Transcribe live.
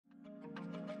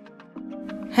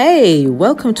Hey,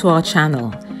 welcome to our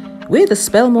channel. We're the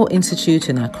Spelmore Institute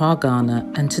in Accra,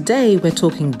 Ghana, and today we're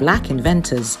talking Black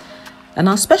inventors. And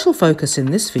our special focus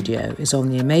in this video is on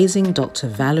the amazing Dr.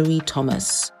 Valerie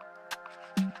Thomas.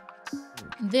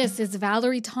 This is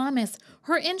Valerie Thomas.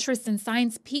 Her interest in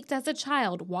science peaked as a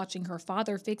child, watching her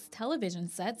father fix television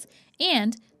sets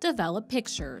and develop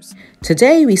pictures.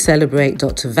 Today we celebrate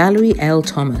Dr. Valerie L.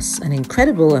 Thomas, an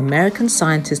incredible American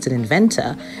scientist and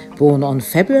inventor born on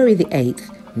February the 8th,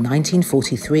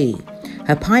 1943.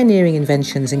 Her pioneering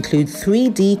inventions include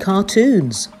 3D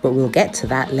cartoons, but we'll get to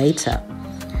that later.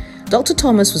 Dr.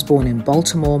 Thomas was born in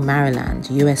Baltimore, Maryland,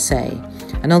 USA,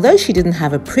 and although she didn't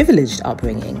have a privileged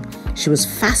upbringing, she was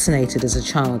fascinated as a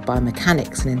child by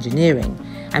mechanics and engineering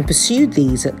and pursued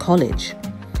these at college.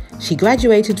 She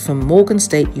graduated from Morgan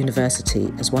State University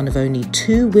as one of only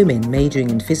 2 women majoring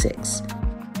in physics.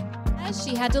 As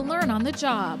she had to learn on the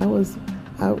job. I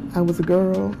was a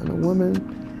girl and a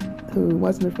woman who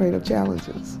wasn't afraid of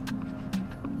challenges.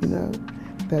 You know,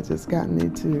 that just got me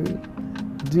to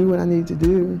do what I needed to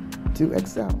do to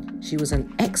excel. She was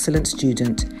an excellent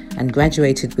student and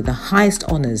graduated with the highest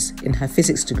honours in her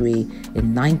physics degree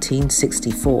in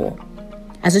 1964.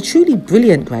 As a truly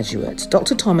brilliant graduate,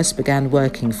 Dr. Thomas began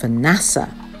working for NASA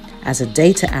as a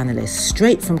data analyst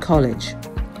straight from college.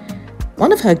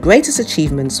 One of her greatest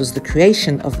achievements was the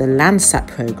creation of the LANDSAT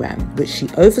program, which she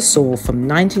oversaw from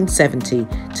 1970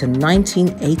 to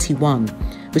 1981,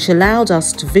 which allowed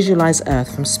us to visualize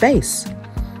Earth from space.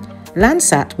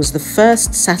 LANDSAT was the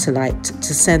first satellite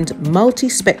to send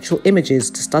multispectral images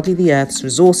to study the Earth's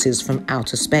resources from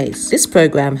outer space. This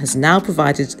program has now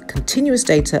provided continuous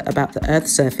data about the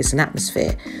Earth's surface and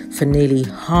atmosphere for nearly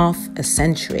half a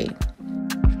century.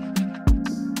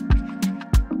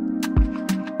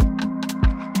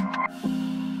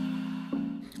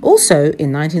 Also,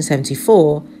 in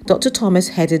 1974, Dr. Thomas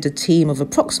headed a team of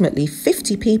approximately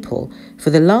 50 people for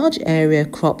the Large Area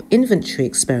Crop Inventory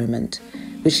experiment,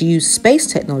 which used space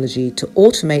technology to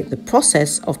automate the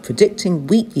process of predicting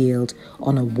wheat yield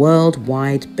on a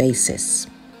worldwide basis.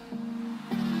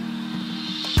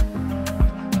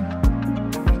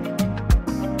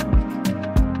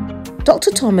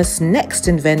 Dr. Thomas next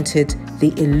invented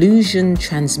the illusion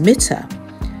transmitter,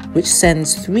 which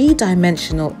sends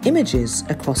 3-dimensional images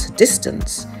across a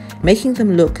distance, making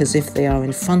them look as if they are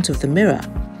in front of the mirror.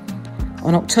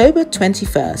 On October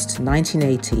 21st,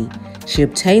 1980, she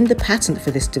obtained the patent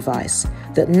for this device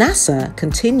that NASA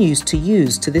continues to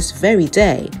use to this very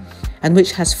day, and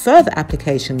which has further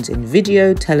applications in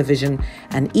video, television,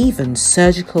 and even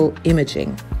surgical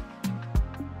imaging.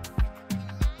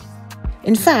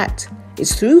 In fact,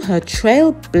 it's through her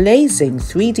trailblazing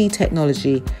 3D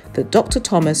technology that Dr.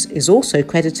 Thomas is also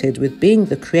credited with being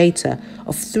the creator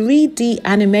of 3D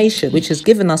animation, which has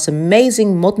given us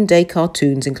amazing modern-day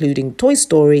cartoons including Toy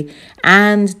Story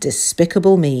and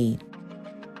Despicable Me.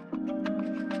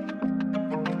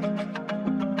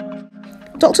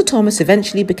 Dr. Thomas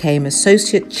eventually became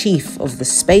Associate Chief of the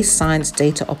Space Science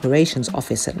Data Operations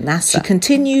Office at NASA. She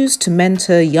continues to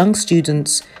mentor young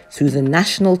students through the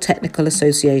National Technical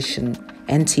Association,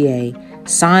 NTA,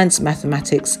 Science,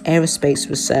 Mathematics, Aerospace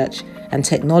Research and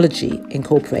Technology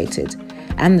Incorporated,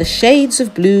 and the Shades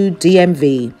of Blue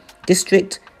DMV,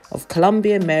 District of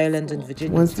Columbia, Maryland and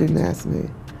Virginia. One student asked me,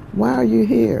 "Why are you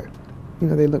here?" You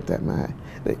know, they looked at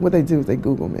what they do is they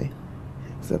Google me.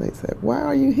 So they said, "Why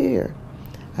are you here?"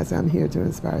 I said, "I'm here to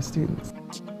inspire students."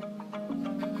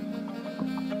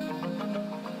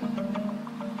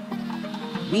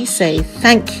 We say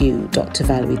thank you, Dr.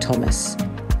 Valerie Thomas,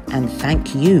 and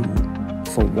thank you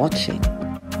for watching.